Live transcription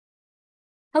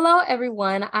Hello,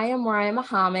 everyone. I am Mariah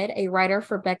Muhammad, a writer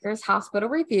for Becker's Hospital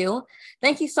Review.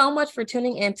 Thank you so much for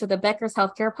tuning in to the Becker's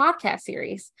Healthcare podcast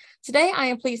series. Today, I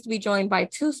am pleased to be joined by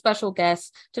two special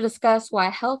guests to discuss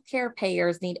why healthcare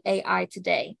payers need AI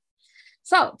today.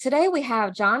 So, today we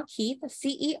have John Keith,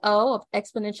 CEO of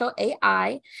Exponential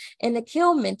AI, and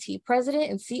Nikhil Minty,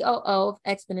 President and COO of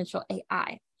Exponential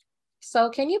AI. So,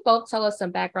 can you both tell us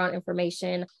some background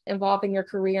information involving your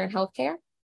career in healthcare?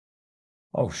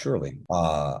 Oh, surely.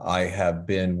 I have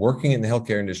been working in the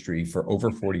healthcare industry for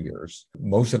over 40 years,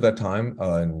 most of that time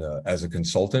as a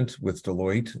consultant with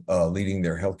Deloitte, leading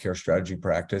their healthcare strategy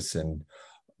practice and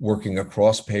working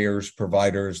across payers,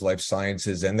 providers, life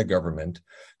sciences, and the government,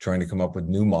 trying to come up with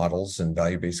new models and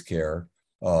value-based care,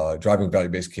 driving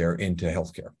value-based care into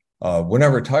healthcare. When I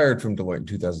retired from Deloitte in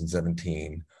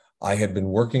 2017, I had been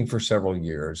working for several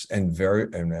years and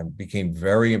I became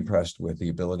very impressed with the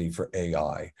ability for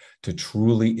AI to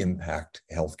truly impact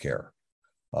healthcare.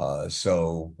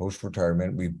 So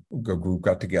post-retirement, a group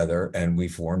got together and we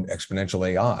formed Exponential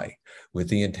AI with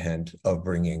the intent of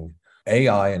bringing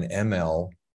AI and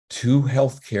ML to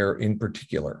healthcare in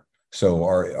particular. So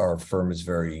our firm is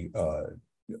very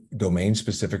domain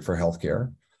specific for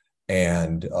healthcare,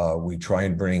 and we try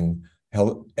and bring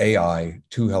AI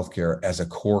to healthcare as a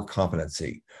core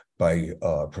competency by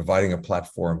providing a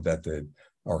platform that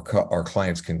our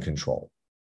clients can control.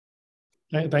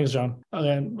 Thanks, John.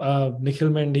 Again, Nikhil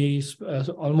Mendy,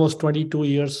 almost 22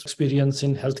 years experience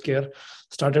in healthcare.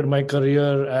 Started my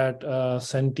career at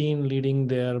Centene, leading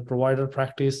their provider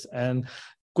practice, and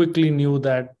quickly knew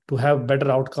that to have better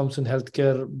outcomes in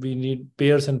healthcare,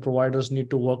 payers and providers need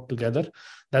to work together.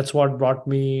 That's what brought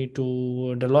me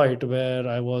to Deloitte, where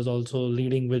I was also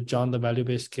leading with John the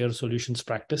value-based care solutions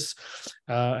practice.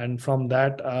 And from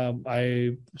that,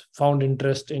 I found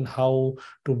interest in how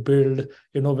to build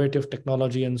innovative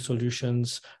technology and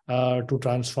solutions to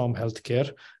transform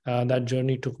healthcare. That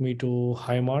journey took me to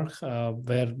Highmark,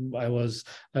 where I was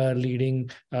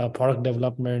leading product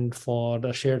development for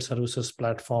the shared services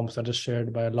platforms that is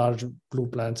shared by large blue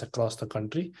plans across the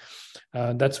country.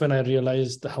 That's when I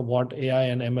realized what AI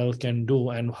and ML can do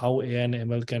and how AI and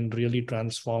ML can really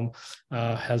transform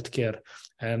healthcare.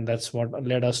 And that's what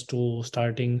led us to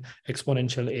starting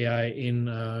Exponential AI in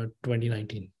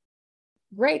 2019.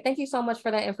 Great. Thank you so much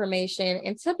for that information.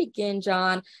 And to begin,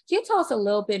 John, can you tell us a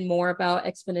little bit more about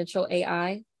Exponential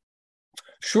AI?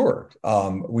 Sure.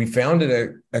 We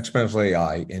founded Exponential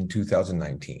AI in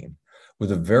 2019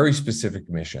 with a very specific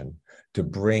mission to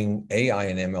bring AI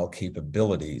and ML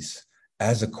capabilities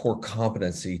as a core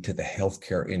competency to the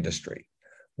healthcare industry.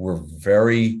 We're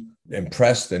very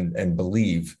impressed and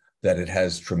believe that it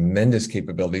has tremendous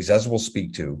capabilities, as we'll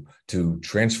speak to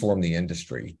transform the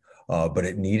industry. But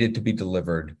it needed to be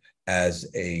delivered as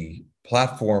a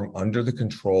platform under the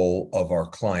control of our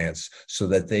clients so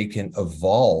that they can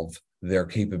evolve their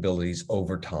capabilities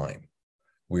over time.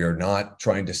 We are not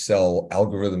trying to sell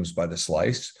algorithms by the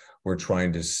slice. We're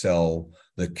trying to sell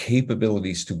the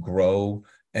capabilities to grow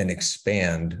and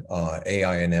expand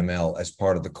AI and ML as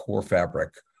part of the core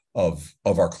fabric of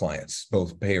our clients,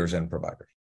 both payers and providers.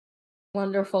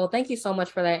 Wonderful. Thank you so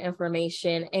much for that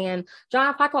information. And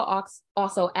John, if I could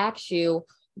also ask you,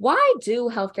 why do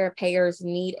healthcare payers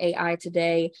need AI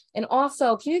today? And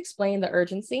also, can you explain the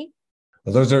urgency?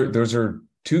 Well, those are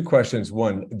two questions.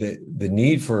 One, the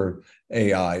need for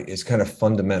AI is kind of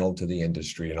fundamental to the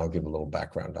industry, and I'll give a little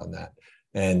background on that.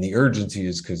 And the urgency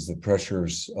is because the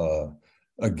pressures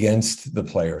against the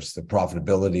players, the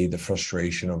profitability, the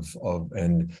frustration of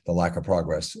and the lack of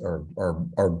progress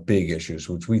are big issues,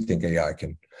 which we think AI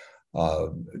can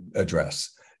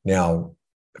address. Now,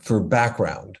 for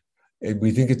background, we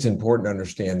think it's important to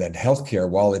understand that healthcare,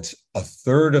 while it's a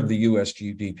third of the US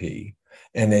GDP,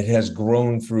 and it has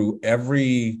grown through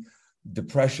every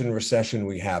depression, recession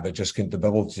we have, the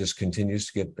bubble just continues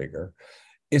to get bigger.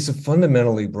 It's a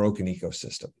fundamentally broken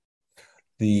ecosystem.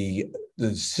 The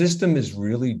system is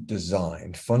really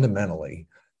designed fundamentally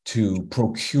to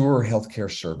procure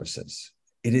healthcare services.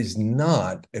 It is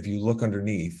not, if you look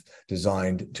underneath,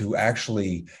 designed to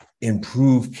actually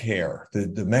improve care.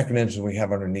 The mechanisms we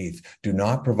have underneath do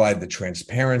not provide the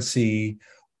transparency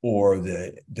or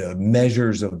the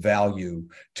measures of value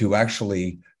to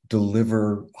actually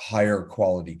deliver higher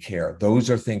quality care.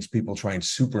 Those are things people try and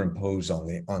superimpose on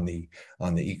the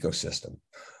ecosystem.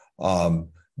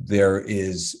 There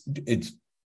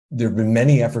have been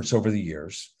many efforts over the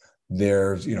years.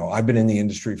 I've been in the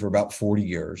industry for about 40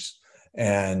 years,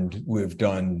 and we've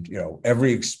done,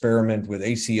 every experiment with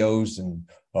ACOs and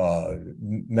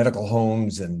medical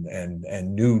homes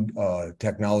and new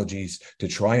technologies to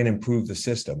try and improve the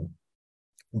system.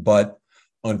 But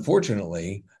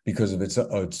unfortunately, because of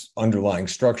its underlying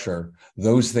structure,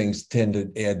 those things tend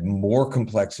to add more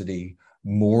complexity,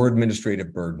 more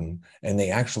administrative burden, and they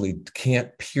actually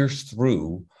can't pierce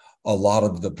through a lot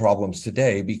of the problems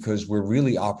today because we're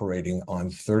really operating on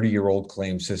 30-year-old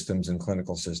claim systems and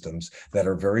clinical systems that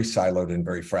are very siloed and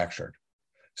very fractured.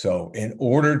 So in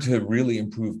order to really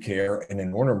improve care and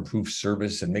in order to improve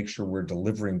service and make sure we're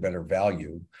delivering better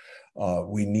value,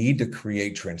 we need to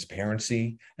create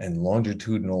transparency and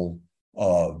longitudinal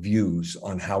views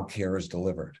on how care is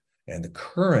delivered. And the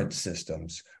current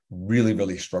systems really,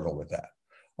 really struggle with that.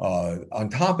 On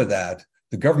top of that,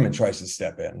 the government tries to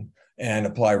step in and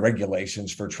apply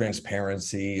regulations for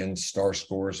transparency and star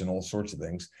scores and all sorts of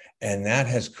things. And that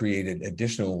has created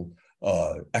additional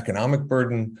economic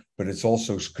burden, but it's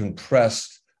also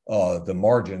compressed the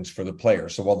margins for the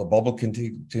players. So while the bubble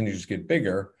continues to get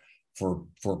bigger,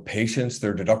 for patients,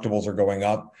 their deductibles are going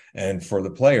up, and for the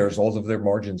players, all of their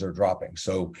margins are dropping.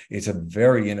 So it's a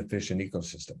very inefficient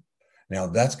ecosystem. Now,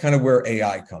 that's kind of where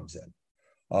AI comes in.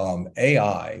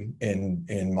 AI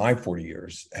in my 40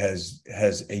 years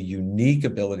has a unique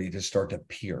ability to start to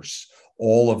pierce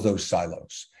all of those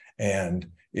silos. And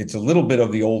it's a little bit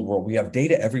of the old world. We have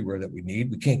data everywhere that we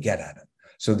need. We can't get at it.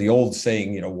 So the old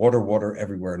saying, water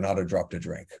everywhere, not a drop to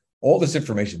drink. All this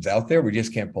information's out there. We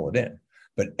just can't pull it in.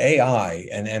 But AI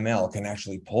and ML can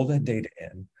actually pull that data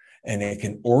in, and it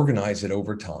can organize it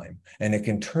over time, and it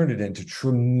can turn it into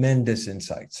tremendous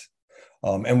insights.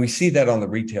 And we see that on the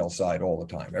retail side all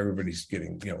the time. Everybody's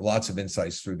getting lots of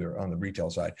insights on the retail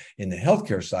side. In the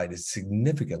healthcare side, it's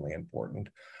significantly important.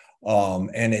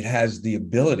 And it has the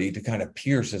ability to kind of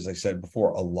pierce, as I said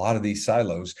before, a lot of these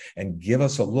silos and give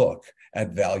us a look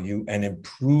at value and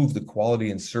improve the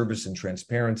quality and service and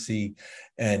transparency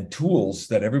and tools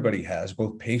that everybody has,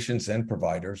 both patients and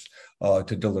providers,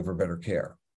 to deliver better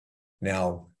care.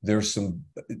 Now,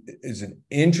 is an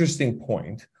interesting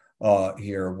point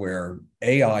here where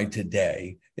AI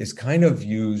today is kind of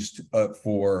used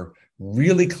for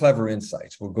really clever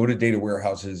insights. We'll go to data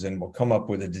warehouses and we'll come up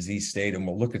with a disease state, and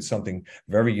we'll look at something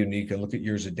very unique and look at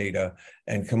years of data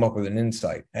and come up with an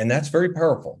insight. And that's very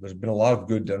powerful. There's been a lot of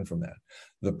good done from that.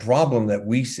 The problem that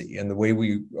we see and the way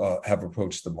we have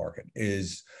approached the market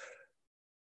is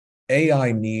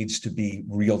AI needs to be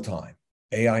real time.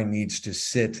 AI needs to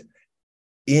sit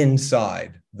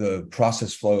inside the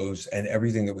process flows and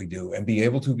everything that we do and be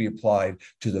able to be applied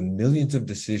to the millions of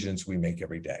decisions we make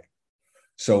every day.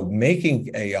 So making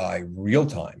AI real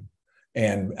time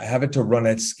and have it to run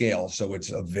at scale so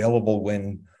it's available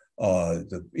when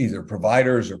either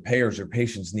providers or payers or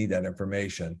patients need that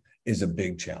information is a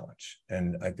big challenge.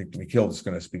 And I think Nikhil is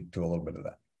going to speak to a little bit of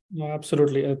that. No,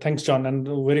 absolutely. Thanks, John, and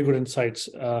very good insights.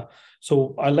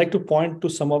 So I'd like to point to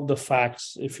some of the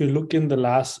facts. If you look in the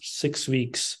last 6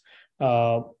 weeks,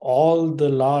 all the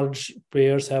large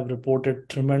players have reported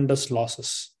tremendous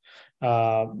losses.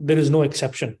 There is no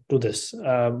exception to this.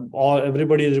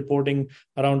 Everybody is reporting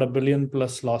around $1 billion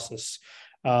plus losses.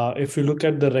 If you look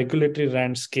at the regulatory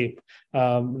landscape,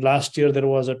 last year there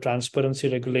was a transparency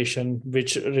regulation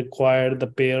which required the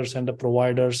payers and the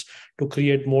providers to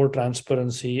create more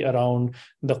transparency around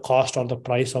the cost or the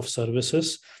price of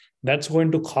services. That's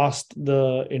going to cost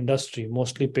the industry,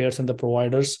 mostly payers and the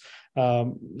providers,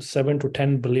 $7 to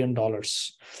 $10 billion.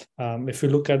 If you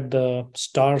look at the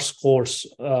star scores,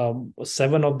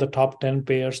 7 of the top 10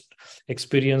 payers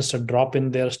experienced a drop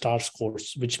in their star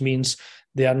scores, which means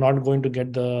they are not going to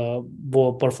get the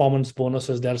performance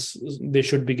bonuses they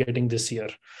should be getting this year.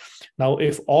 Now,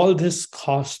 if all this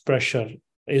cost pressure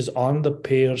is on the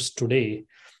payers today,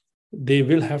 they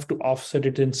will have to offset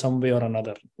it in some way or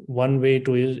another. One way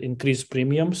to increase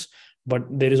premiums, but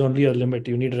there is only a limit.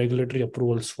 You need regulatory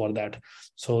approvals for that.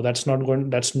 So that's not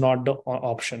the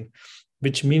option,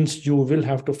 which means you will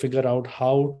have to figure out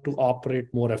how to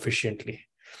operate more efficiently.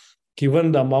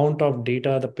 Given the amount of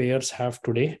data the payers have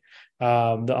today,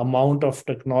 the amount of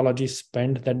technology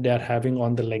spent that they are having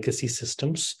on the legacy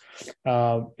systems,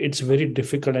 it's very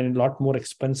difficult and a lot more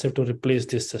expensive to replace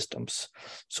these systems.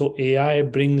 So AI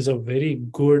brings a very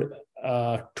good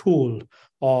tool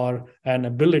or an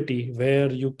ability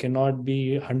where you cannot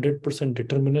be 100%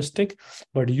 deterministic,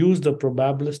 but use the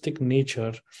probabilistic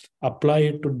nature, apply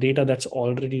it to data that's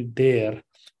already there,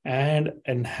 and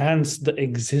enhance the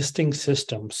existing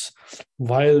systems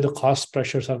while the cost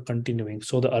pressures are continuing.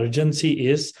 So the urgency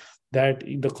is that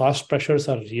the cost pressures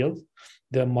are real,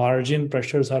 the margin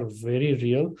pressures are very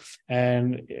real,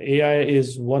 and AI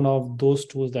is one of those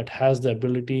tools that has the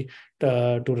ability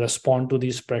to respond to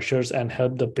these pressures and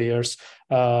help the payers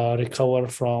recover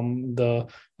from the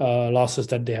losses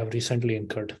that they have recently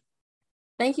incurred.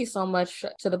 Thank you so much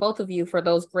to the both of you for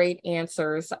those great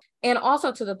answers. And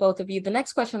also to the both of you, the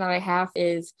next question that I have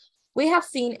is, we have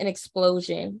seen an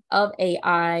explosion of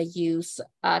AI use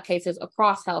cases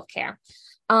across healthcare.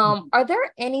 Are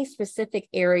there any specific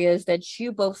areas that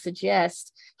you both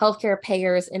suggest healthcare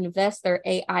payers invest their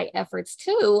AI efforts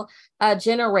to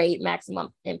generate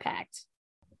maximum impact?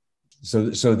 So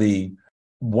the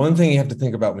one thing you have to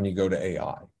think about when you go to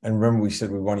AI, and remember we said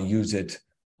we want to use it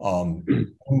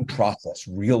in process,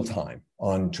 real time,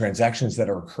 on transactions that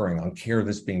are occurring, on care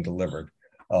that's being delivered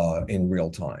in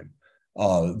real time.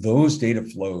 Those data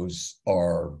flows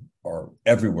are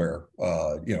everywhere.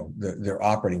 They're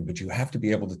operating, but you have to be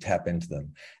able to tap into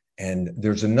them. And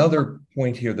there's another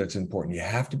point here that's important. You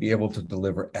have to be able to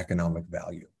deliver economic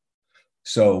value.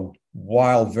 So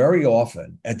while very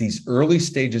often at these early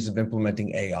stages of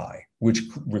implementing AI, which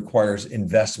requires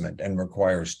investment and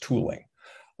requires tooling,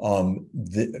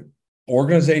 the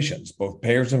organizations, both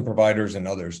payers and providers and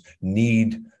others,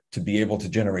 need to be able to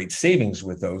generate savings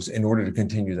with those in order to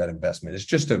continue that investment. It's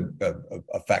just a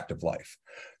fact of life.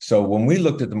 So when we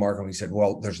looked at the market, we said,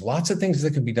 well, there's lots of things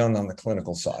that can be done on the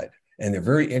clinical side, and they're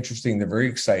very interesting, they're very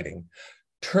exciting.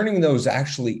 Turning those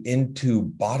actually into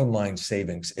bottom line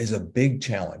savings is a big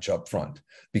challenge up front,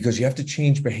 because you have to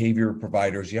change behavior of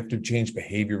providers, you have to change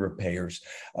behavior of payers.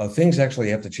 Things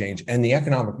actually have to change, and the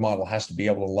economic model has to be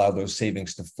able to allow those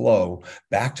savings to flow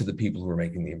back to the people who are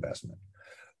making the investment.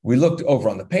 We looked over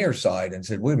on the payer side and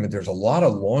said, wait a minute, there's a lot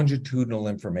of longitudinal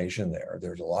information there.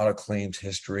 There's a lot of claims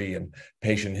history and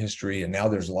patient history, and now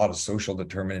there's a lot of social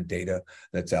determinant data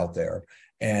that's out there.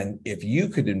 And if you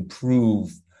could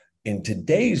improve in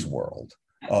today's world,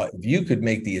 if you could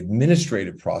make the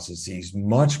administrative processes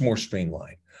much more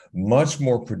streamlined, much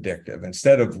more predictive,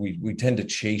 instead of we tend to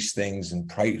chase things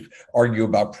and argue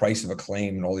about price of a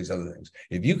claim and all these other things.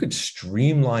 If you could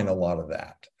streamline a lot of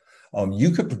that,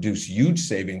 you could produce huge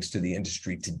savings to the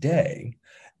industry today,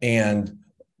 and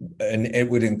it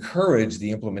would encourage the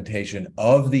implementation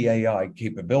of the AI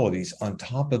capabilities on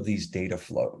top of these data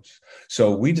flows.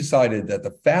 So we decided that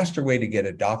the faster way to get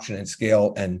adoption and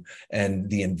scale and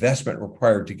the investment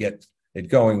required to get it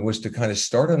going was to kind of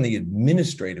start on the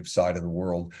administrative side of the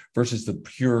world versus the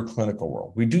pure clinical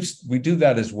world. We do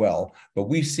that as well, but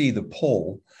we see the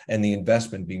pull and the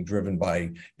investment being driven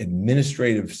by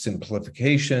administrative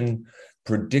simplification,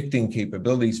 predicting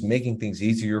capabilities, making things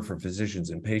easier for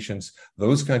physicians and patients.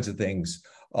 Those kinds of things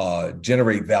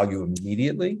generate value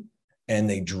immediately, and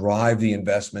they drive the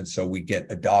investment, so we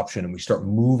get adoption and we start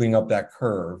moving up that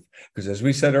curve. Because as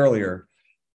we said earlier,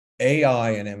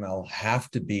 AI and ML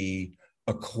have to be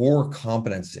a core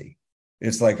competency.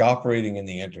 It's like operating in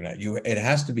the internet. It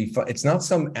has to be fun. It's not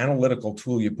some analytical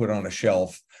tool you put on a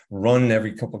shelf, run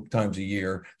every couple of times a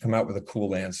year, come out with a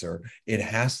cool answer. It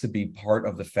has to be part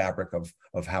of the fabric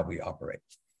of how we operate.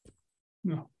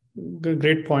 No,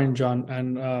 great point, John.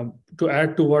 And to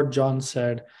add to what John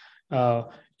said,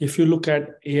 if you look at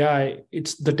AI,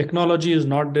 the technology is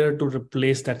not there to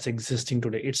replace that's existing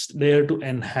today. It's there to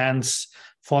enhance,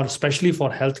 especially for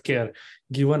healthcare,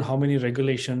 given how many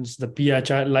regulations, the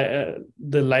PHI,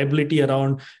 the liability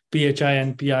around PHI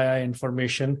and PII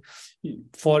information.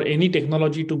 For any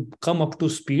technology to come up to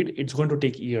speed, it's going to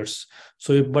take years.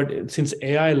 But since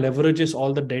AI leverages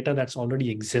all the data that's already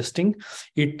existing,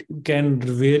 it can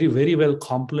very, very well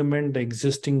complement the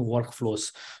existing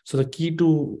workflows. So the key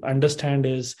to understand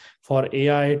is, for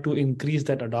AI to increase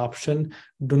that adoption,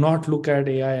 do not look at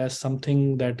AI as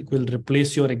something that will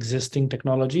replace your existing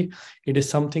technology. It is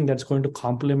something that's going to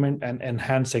complement and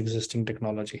enhance existing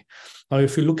technology. Now,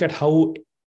 if you look at how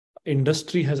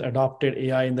industry has adopted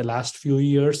AI in the last few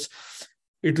years,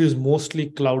 it is mostly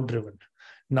cloud driven.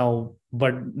 Now,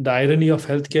 but the irony of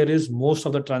healthcare is most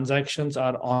of the transactions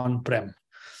are on-prem.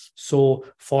 So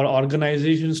for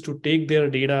organizations to take their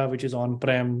data, which is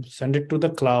on-prem, send it to the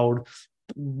cloud,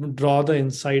 draw the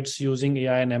insights using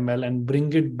AI and ML and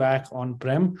bring it back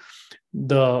on-prem,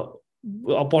 the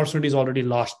opportunity is already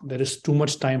lost. There is too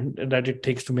much time that it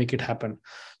takes to make it happen.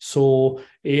 So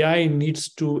AI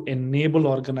needs to enable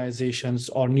organizations,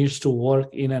 or needs to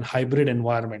work in a hybrid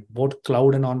environment, both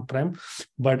cloud and on-prem,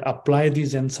 but apply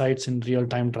these insights in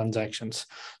real-time transactions.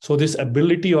 So this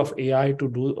ability of AI to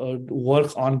do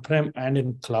work on-prem and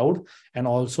in cloud, and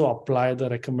also apply the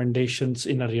recommendations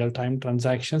in a real-time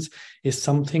transactions, is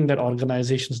something that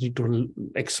organizations need to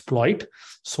exploit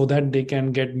so that they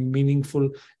can get meaningful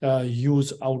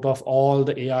use out of all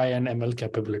the AI and ML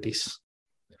capabilities.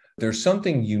 There's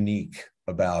something unique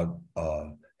about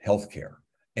healthcare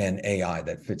and AI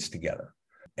that fits together.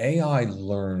 AI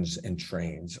learns and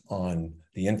trains on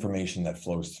the information that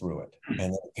flows through it,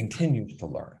 and it continues to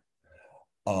learn.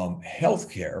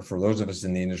 Healthcare, for those of us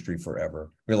in the industry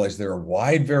forever, realize there are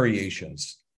wide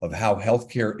variations of how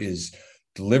healthcare is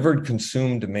delivered,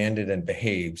 consumed, demanded, and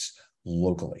behaves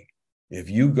locally. If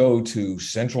you go to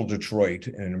central Detroit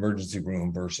in an emergency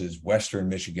room versus Western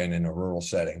Michigan in a rural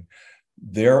setting,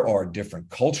 there are different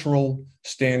cultural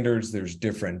standards, there's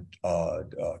different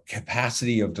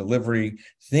capacity of delivery.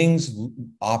 Things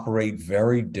operate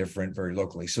very different, very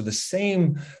locally. So the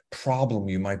same problem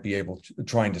you might be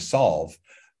trying to solve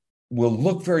will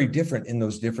look very different in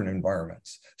those different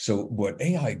environments. So what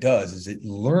AI does is it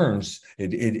learns,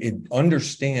 it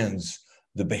understands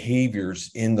the behaviors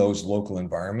in those local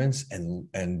environments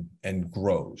and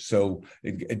grows. So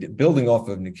building off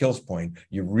of Nikhil's point,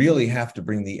 you really have to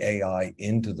bring the AI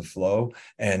into the flow,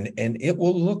 and it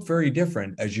will look very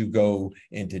different as you go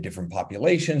into different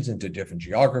populations, into different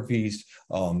geographies.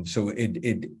 So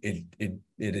it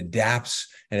adapts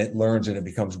and it learns and it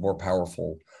becomes more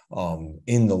powerful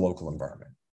in the local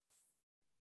environment.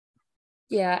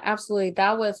 Yeah, absolutely.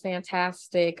 That was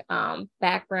fantastic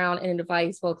background and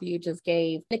advice both of you just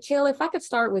gave. Nikhil, if I could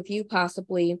start with you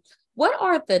possibly, what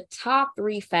are the top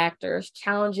 3 factors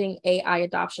challenging AI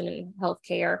adoption in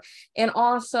healthcare? And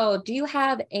also, do you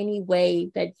have any way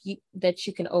that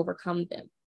you can overcome them?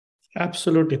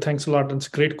 Absolutely. Thanks a lot. It's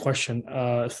a great question.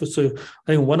 So I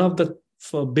think one of the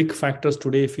big factors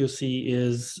today, if you see,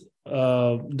 is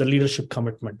the leadership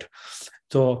commitment.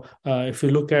 So if you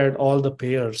look at all the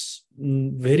payers,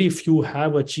 very few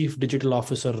have a chief digital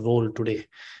officer role today.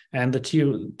 And there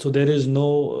is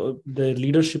the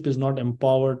leadership is not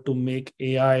empowered to make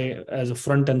AI as a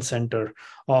front and center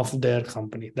of their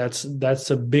company.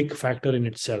 That's a big factor in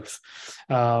itself.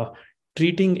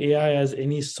 Treating AI as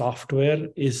any software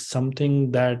is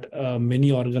something that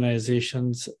many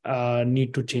organizations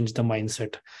need to change the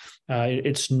mindset.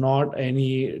 It's not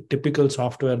any typical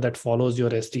software that follows your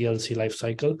SDLC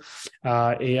lifecycle.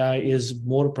 AI is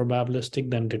more probabilistic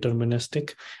than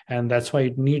deterministic, and that's why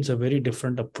it needs a very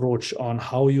different approach on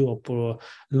how you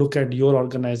look at your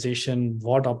organization,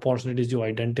 what opportunities you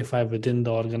identify within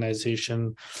the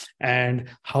organization, and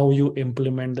how you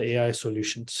implement the AI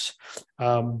solutions.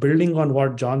 Building on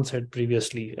what John said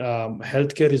previously,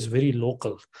 healthcare is very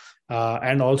local.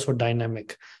 And also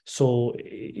dynamic. So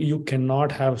you cannot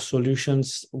have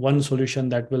one solution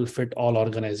that will fit all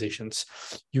organizations.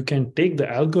 You can take the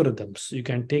algorithms, you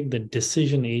can take the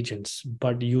decision agents,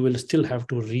 but you will still have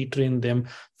to retrain them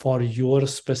for your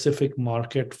specific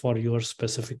market, for your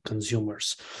specific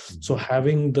consumers. Mm-hmm. So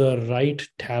having the right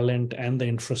talent and the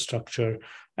infrastructure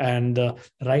and the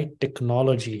right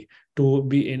technology to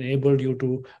be enable you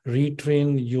to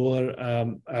retrain your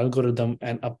algorithm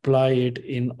and apply it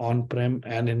in on-prem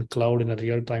and in cloud in a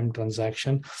real-time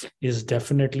transaction is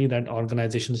definitely that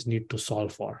organizations need to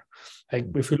solve for. Like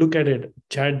if you look at it,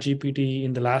 ChatGPT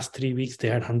in the last 3 weeks, they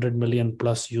had 100 million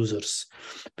plus users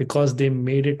because they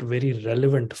made it very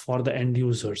relevant for the end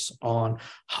users on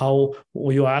how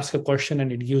you ask a question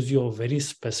and it gives you a very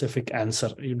specific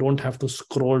answer. You don't have to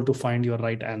scroll to find your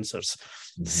right answers.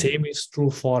 Mm-hmm. Same is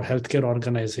true for healthcare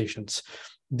organizations.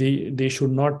 They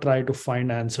should not try to find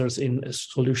answers in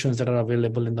solutions that are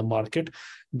available in the market.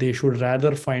 They should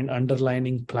rather find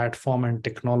underlying platform and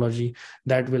technology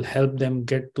that will help them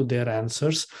get to their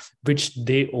answers, which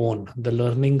they own, the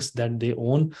learnings that they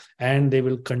own, and they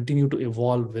will continue to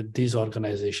evolve with these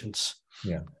organizations.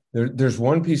 Yeah. There's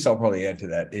one piece I'll probably add to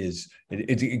that is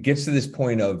it gets to this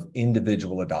point of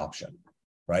individual adoption,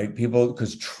 right?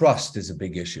 Because trust is a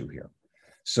big issue here.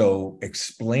 So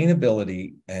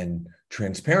explainability and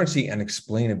transparency and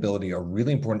explainability are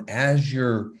really important as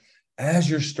you're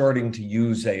starting to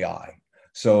use AI.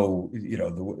 So,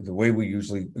 the way we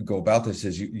usually go about this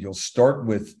is you'll start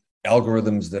with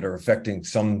algorithms that are affecting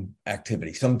some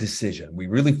activity, some decision. We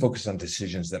really focus on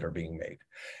decisions that are being made.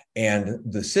 And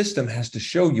the system has to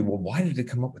show you, well, why did it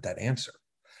come up with that answer?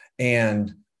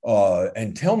 And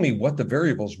tell me what the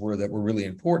variables were that were really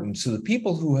important. So the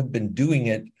people who have been doing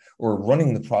it or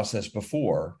running the process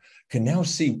before can now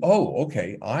see, oh,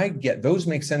 okay, I get those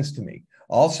make sense to me.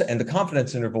 Also, and the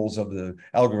confidence intervals of the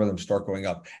algorithm start going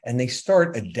up, and they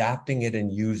start adapting it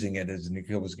and using it. As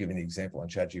Nikhil was giving the example on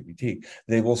ChatGPT,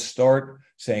 they will start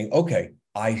saying, okay,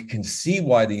 I can see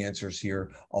why the answer is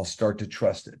here. I'll start to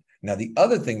trust it. Now, the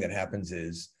other thing that happens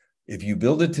is if you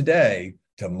build it today,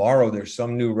 tomorrow there's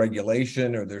some new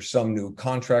regulation or there's some new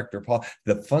contract or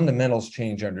the fundamentals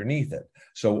change underneath it.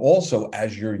 So also,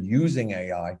 as you're using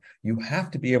AI, you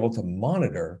have to be able to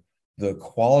monitor the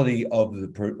quality of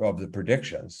the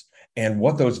predictions and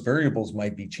what those variables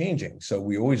might be changing. So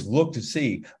we always look to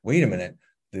see, wait a minute,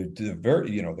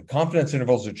 the confidence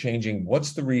intervals are changing.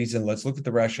 What's the reason? Let's look at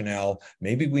the rationale.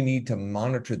 Maybe we need to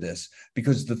monitor this,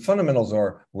 because the fundamentals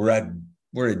are we're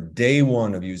at day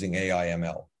one of using AI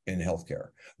ML in healthcare.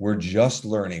 We're just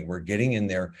learning. We're getting in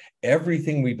there.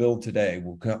 Everything we build today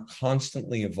will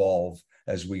constantly evolve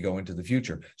as we go into the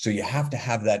future. So you have to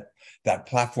have that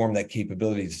platform, that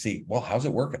capability to see, well, how's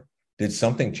it working? Did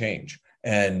something change?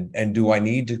 And do I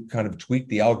need to kind of tweak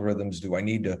the algorithms? Do I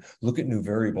need to look at new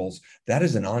variables? That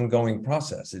is an ongoing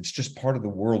process. It's just part of the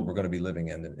world we're going to be living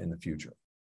in the future.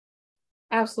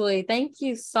 Absolutely. Thank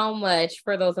you so much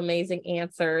for those amazing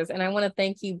answers. And I want to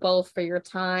thank you both for your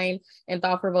time and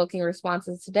thought-provoking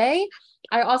responses today.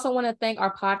 I also want to thank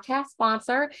our podcast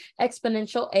sponsor,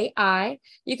 Exponential AI.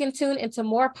 You can tune into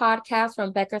more podcasts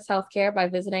from Becker's Healthcare by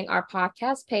visiting our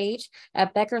podcast page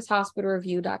at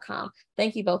beckershospitalreview.com.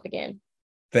 Thank you both again.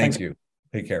 Thank you.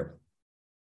 Take care.